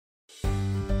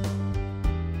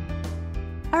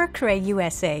Arcray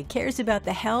USA cares about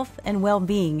the health and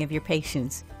well-being of your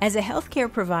patients. As a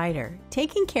healthcare provider,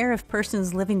 taking care of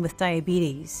persons living with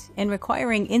diabetes and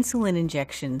requiring insulin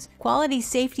injections, quality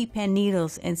safety pen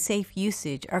needles and safe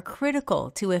usage are critical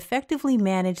to effectively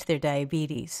manage their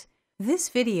diabetes. This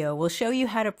video will show you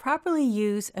how to properly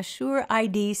use Assure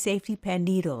ID safety pen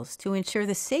needles to ensure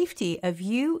the safety of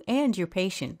you and your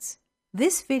patients.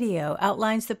 This video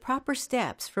outlines the proper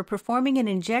steps for performing an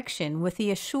injection with the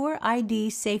Assure ID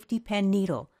safety pen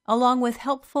needle, along with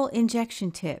helpful injection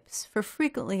tips for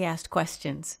frequently asked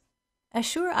questions.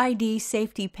 Assure ID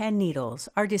safety pen needles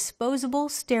are disposable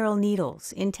sterile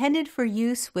needles intended for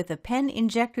use with a pen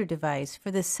injector device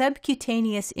for the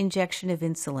subcutaneous injection of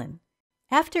insulin.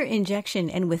 After injection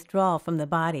and withdrawal from the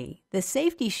body, the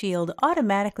safety shield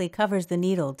automatically covers the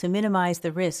needle to minimize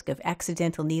the risk of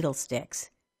accidental needle sticks.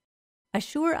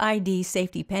 Assure ID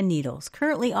safety pen needles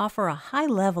currently offer a high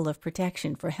level of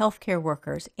protection for healthcare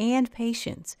workers and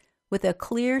patients with a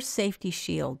clear safety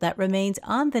shield that remains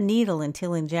on the needle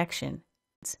until injection.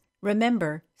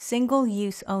 Remember, single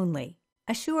use only.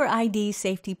 Assure ID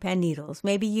safety pen needles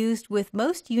may be used with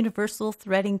most universal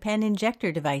threading pen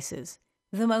injector devices.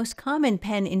 The most common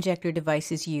pen injector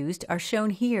devices used are shown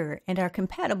here and are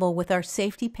compatible with our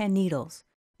safety pen needles.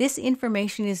 This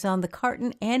information is on the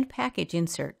carton and package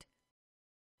insert.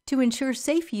 To ensure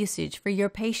safe usage for your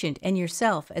patient and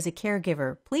yourself as a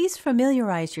caregiver, please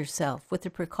familiarize yourself with the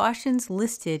precautions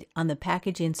listed on the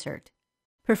package insert.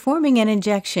 Performing an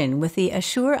injection with the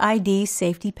Assure ID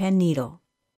safety pen needle.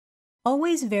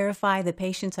 Always verify the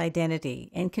patient's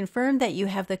identity and confirm that you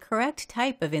have the correct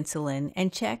type of insulin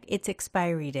and check its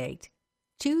expiry date.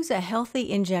 Choose a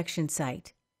healthy injection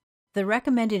site. The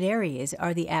recommended areas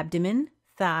are the abdomen,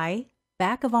 thigh,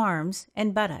 back of arms,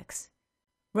 and buttocks.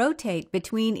 Rotate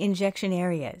between injection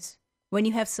areas. When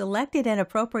you have selected an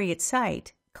appropriate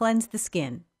site, cleanse the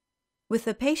skin. With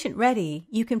the patient ready,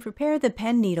 you can prepare the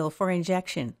pen needle for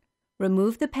injection.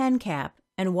 Remove the pen cap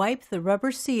and wipe the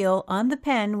rubber seal on the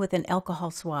pen with an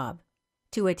alcohol swab.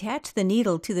 To attach the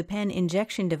needle to the pen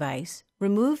injection device,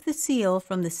 remove the seal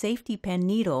from the safety pen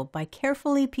needle by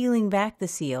carefully peeling back the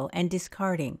seal and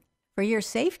discarding. For your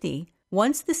safety,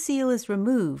 once the seal is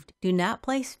removed, do not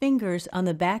place fingers on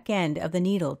the back end of the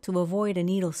needle to avoid a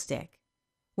needle stick.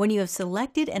 When you have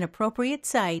selected an appropriate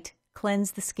site,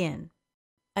 cleanse the skin.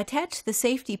 Attach the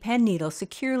safety pen needle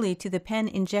securely to the pen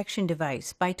injection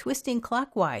device by twisting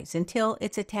clockwise until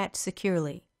it's attached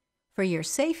securely. For your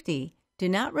safety, do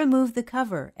not remove the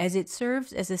cover as it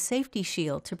serves as a safety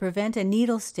shield to prevent a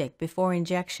needle stick before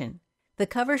injection. The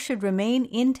cover should remain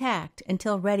intact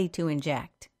until ready to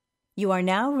inject. You are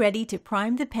now ready to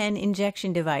prime the pen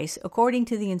injection device according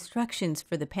to the instructions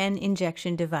for the pen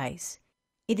injection device.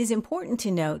 It is important to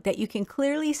note that you can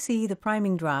clearly see the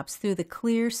priming drops through the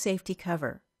clear safety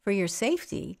cover. For your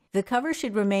safety, the cover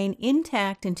should remain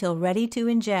intact until ready to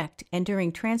inject and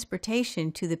during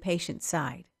transportation to the patient's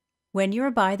side. When you are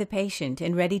by the patient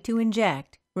and ready to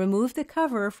inject, remove the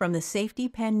cover from the safety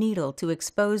pen needle to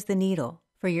expose the needle.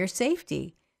 For your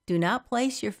safety, do not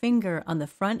place your finger on the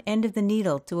front end of the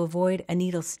needle to avoid a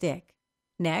needle stick.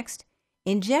 Next,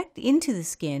 inject into the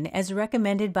skin as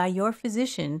recommended by your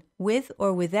physician with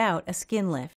or without a skin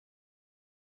lift.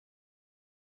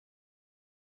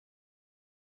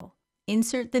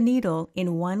 Insert the needle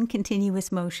in one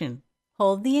continuous motion.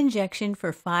 Hold the injection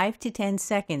for 5 to 10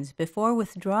 seconds before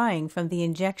withdrawing from the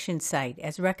injection site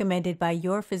as recommended by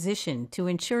your physician to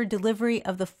ensure delivery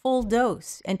of the full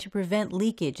dose and to prevent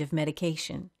leakage of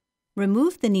medication.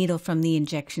 Remove the needle from the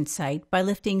injection site by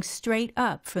lifting straight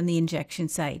up from the injection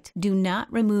site. Do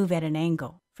not remove at an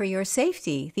angle. For your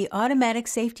safety, the automatic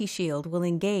safety shield will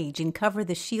engage and cover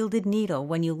the shielded needle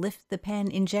when you lift the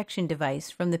pen injection device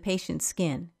from the patient's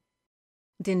skin.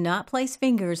 Do not place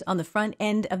fingers on the front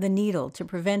end of the needle to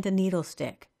prevent a needle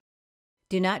stick.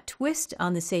 Do not twist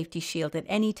on the safety shield at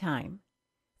any time.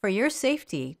 For your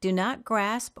safety, do not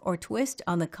grasp or twist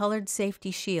on the colored safety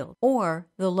shield or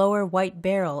the lower white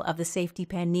barrel of the safety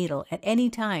pen needle at any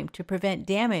time to prevent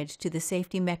damage to the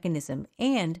safety mechanism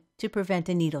and to prevent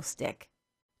a needle stick.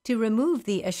 To remove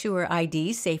the Assure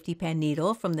ID safety pen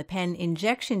needle from the pen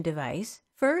injection device,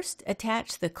 first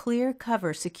attach the clear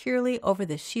cover securely over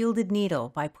the shielded needle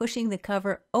by pushing the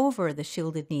cover over the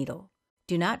shielded needle.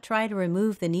 Do not try to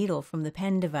remove the needle from the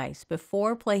pen device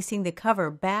before placing the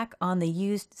cover back on the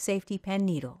used safety pen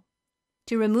needle.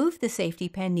 To remove the safety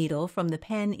pen needle from the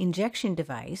pen injection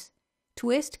device,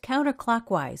 twist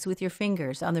counterclockwise with your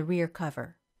fingers on the rear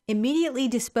cover. Immediately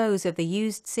dispose of the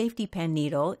used safety pen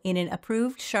needle in an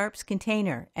approved sharps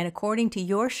container and according to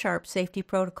your sharp safety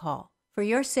protocol. For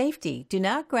your safety, do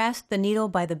not grasp the needle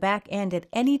by the back end at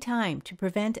any time to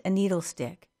prevent a needle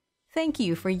stick. Thank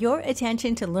you for your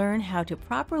attention to learn how to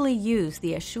properly use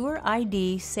the Assure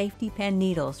ID safety pen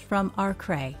needles from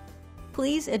Arcray.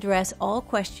 Please address all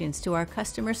questions to our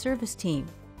customer service team.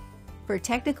 For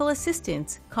technical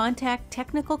assistance, contact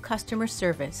Technical Customer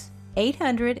Service,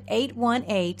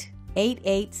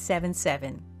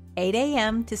 800-818-8877, 8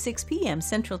 a.m. to 6 p.m.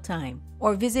 Central Time,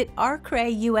 or visit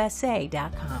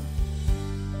arcrayusa.com.